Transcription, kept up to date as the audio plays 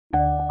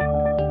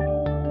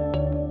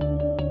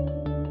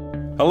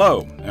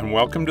Hello, and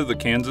welcome to the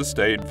Kansas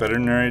State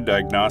Veterinary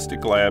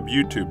Diagnostic Lab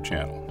YouTube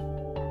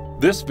channel.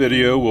 This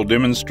video will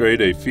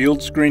demonstrate a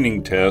field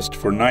screening test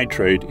for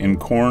nitrate in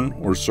corn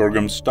or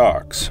sorghum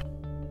stalks.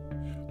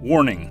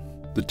 Warning: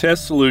 the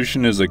test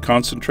solution is a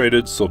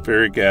concentrated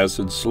sulfuric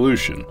acid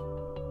solution.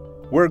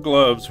 Wear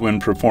gloves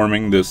when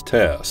performing this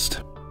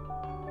test.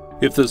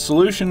 If the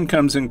solution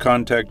comes in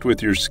contact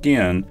with your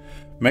skin,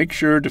 make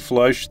sure to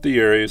flush the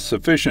area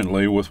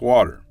sufficiently with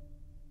water.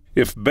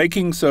 If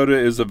baking soda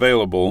is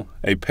available,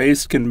 a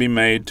paste can be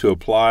made to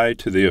apply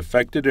to the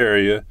affected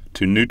area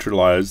to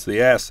neutralize the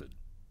acid.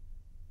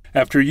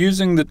 After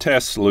using the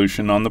test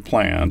solution on the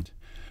plant,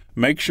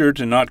 make sure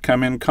to not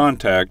come in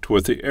contact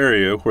with the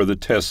area where the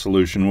test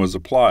solution was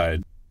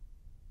applied.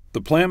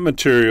 The plant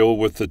material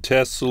with the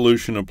test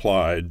solution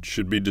applied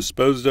should be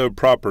disposed of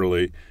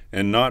properly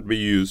and not be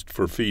used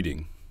for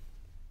feeding.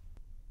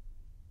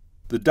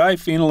 The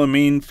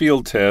diphenylamine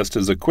field test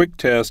is a quick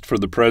test for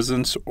the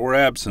presence or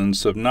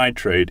absence of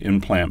nitrate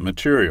in plant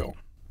material.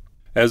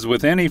 As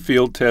with any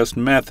field test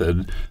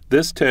method,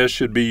 this test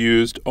should be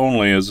used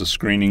only as a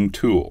screening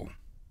tool.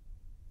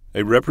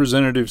 A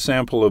representative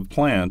sample of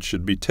plants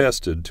should be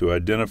tested to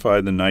identify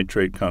the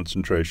nitrate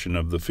concentration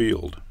of the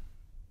field.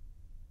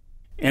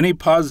 Any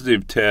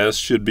positive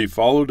test should be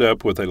followed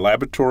up with a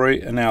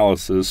laboratory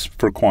analysis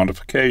for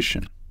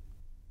quantification.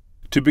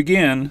 To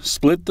begin,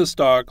 split the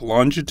stalk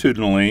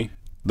longitudinally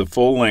the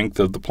full length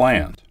of the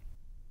plant.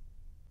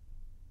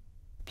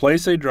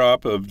 Place a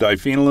drop of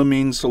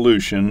diphenylamine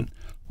solution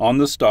on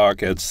the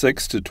stalk at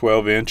 6 to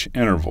 12-inch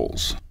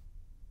intervals.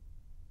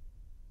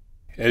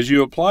 As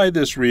you apply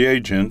this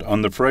reagent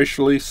on the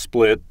freshly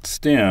split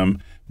stem,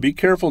 be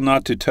careful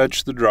not to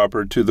touch the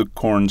dropper to the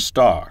corn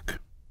stalk.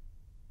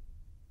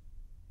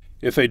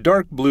 If a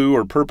dark blue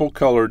or purple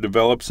color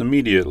develops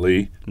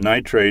immediately,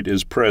 nitrate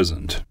is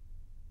present.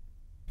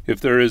 If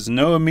there is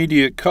no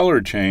immediate color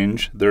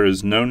change, there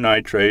is no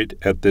nitrate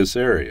at this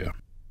area.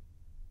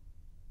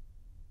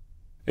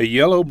 A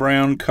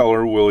yellow-brown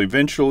color will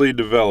eventually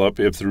develop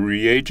if the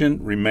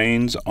reagent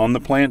remains on the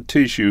plant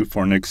tissue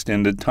for an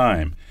extended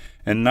time,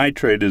 and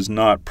nitrate is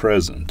not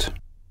present.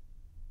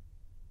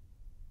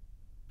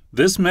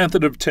 This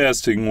method of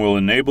testing will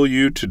enable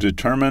you to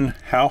determine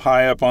how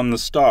high up on the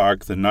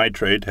stalk the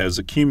nitrate has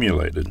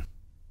accumulated.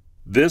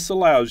 This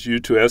allows you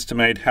to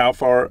estimate how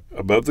far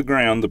above the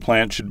ground the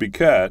plant should be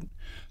cut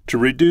to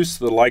reduce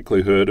the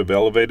likelihood of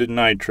elevated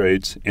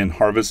nitrates in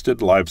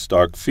harvested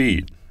livestock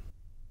feed.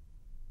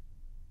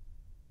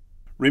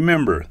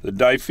 Remember, the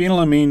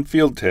diphenylamine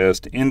field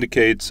test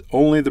indicates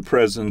only the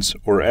presence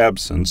or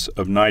absence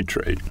of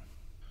nitrate.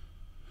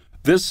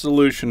 This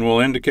solution will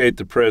indicate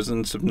the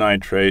presence of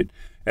nitrate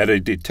at a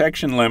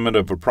detection limit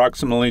of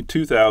approximately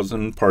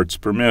 2,000 parts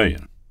per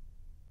million.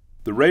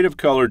 The rate of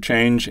color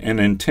change and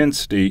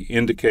intensity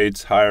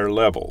indicates higher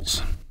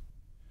levels.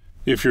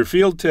 If your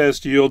field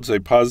test yields a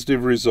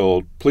positive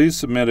result, please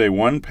submit a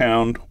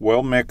 1-pound,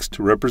 well-mixed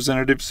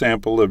representative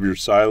sample of your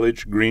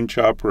silage, green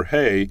chop, or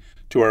hay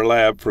to our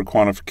lab for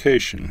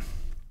quantification.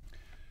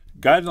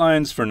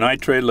 Guidelines for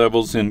nitrate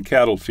levels in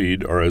cattle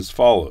feed are as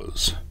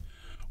follows.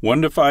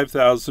 1 to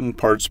 5,000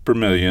 parts per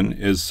million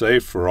is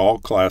safe for all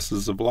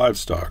classes of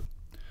livestock.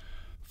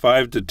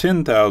 5 to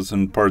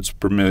 10,000 parts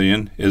per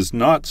million is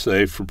not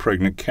safe for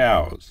pregnant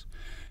cows,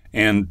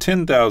 and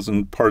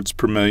 10,000 parts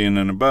per million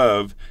and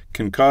above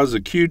can cause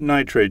acute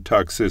nitrate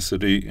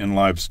toxicity in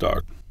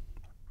livestock.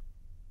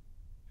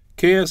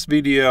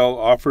 KSVDL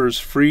offers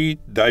free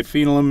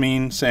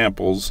diphenylamine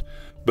samples,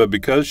 but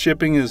because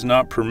shipping is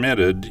not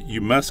permitted, you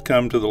must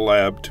come to the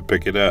lab to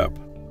pick it up.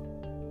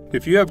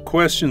 If you have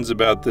questions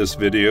about this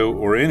video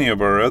or any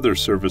of our other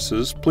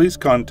services, please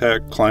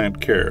contact Client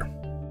Care.